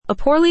A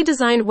poorly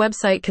designed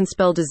website can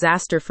spell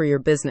disaster for your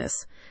business.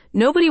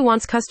 Nobody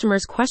wants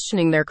customers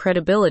questioning their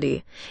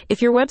credibility.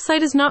 If your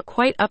website is not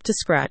quite up to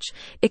scratch,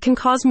 it can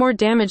cause more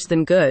damage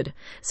than good.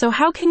 So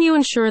how can you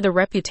ensure the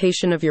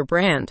reputation of your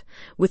brand?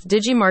 With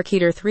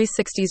Digimarketer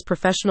 360's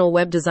professional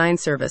web design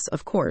service,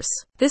 of course.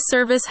 This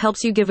service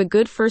helps you give a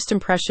good first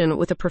impression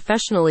with a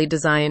professionally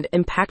designed,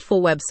 impactful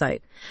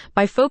website.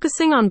 By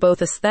focusing on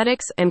both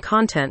aesthetics and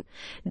content,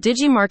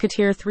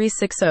 Digimarketer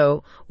 360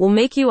 will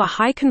make you a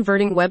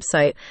high-converting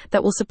website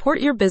that will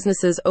support your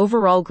business's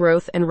overall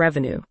growth and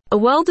revenue. A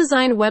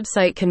well-designed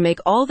website can make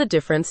all the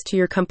difference to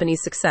your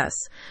company's success,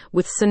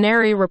 with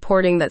Soneri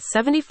reporting that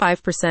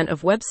 75%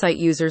 of website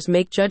users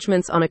make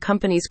judgments on a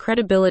company's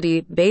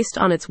credibility based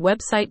on its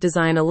website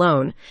design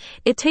alone.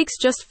 It takes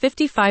just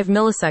 55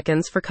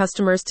 milliseconds for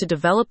customers to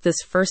develop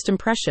this first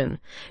impression,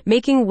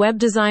 making web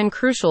design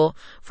crucial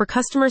for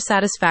customer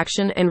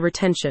satisfaction and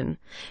retention.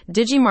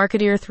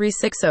 Digimarketer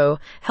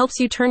 360 helps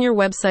you turn your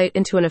website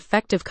into an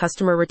effective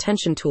customer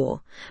retention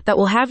tool that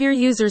will have your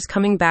users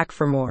coming back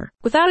for more.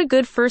 Without a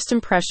good first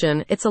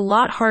impression, it's a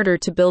lot harder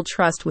to build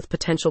trust with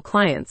potential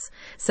clients,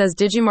 says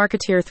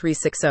Digimarketer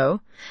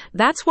 360.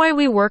 That's why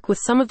we work with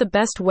some of the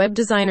best web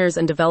designers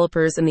and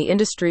developers in the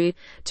industry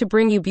to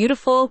bring you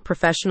beautiful,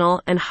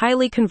 professional, and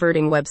highly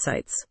converting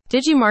websites.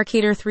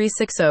 Digimarketer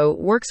 360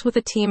 works with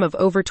a team of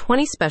over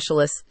 20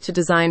 specialists to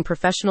design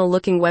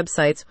professional-looking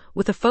websites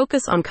with a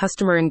focus on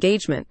customer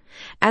engagement,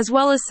 as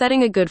well as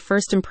setting a good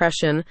first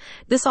impression.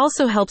 This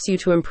also helps you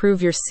to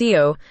improve your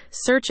SEO,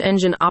 search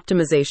engine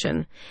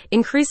optimization,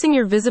 increasing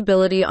your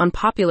visibility on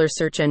popular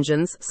search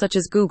engines such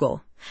as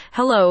Google.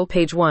 Hello,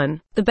 page 1.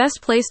 The best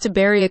place to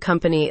bury a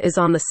company is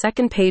on the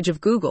second page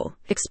of Google,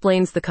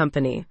 explains the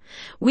company.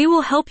 We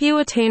will help you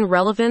attain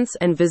relevance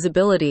and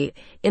visibility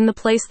in the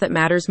place that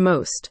matters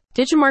most.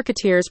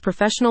 Digimarketer's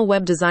professional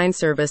web design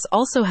service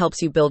also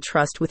helps you build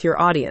trust with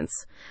your audience.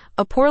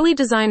 A poorly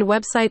designed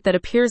website that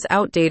appears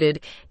outdated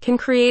can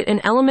create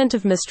an element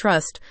of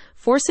mistrust,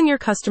 forcing your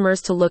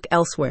customers to look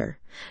elsewhere.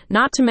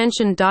 Not to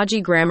mention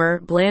dodgy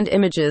grammar, bland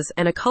images,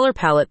 and a color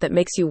palette that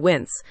makes you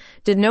wince.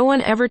 Did no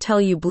one ever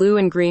tell you blue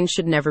and green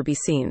should never be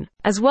seen?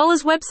 As well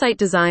as website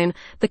design,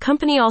 the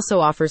company also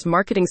offers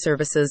marketing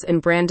services in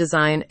brand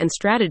design and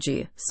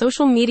strategy,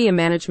 social media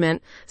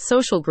management,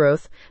 social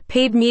growth,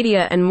 paid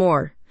media, and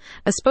more.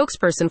 A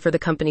spokesperson for the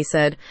company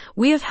said,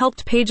 "We have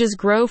helped pages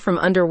grow from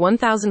under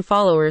 1,000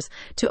 followers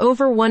to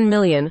over 1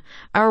 million.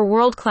 Our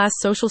world-class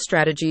social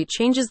strategy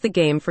changes the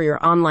game for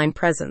your online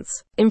presence."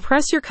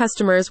 Impress your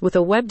customers with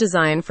a web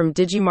design from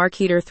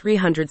Digimarketer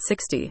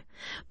 360.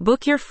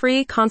 Book your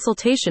free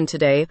consultation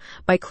today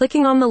by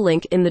clicking on the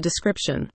link in the description.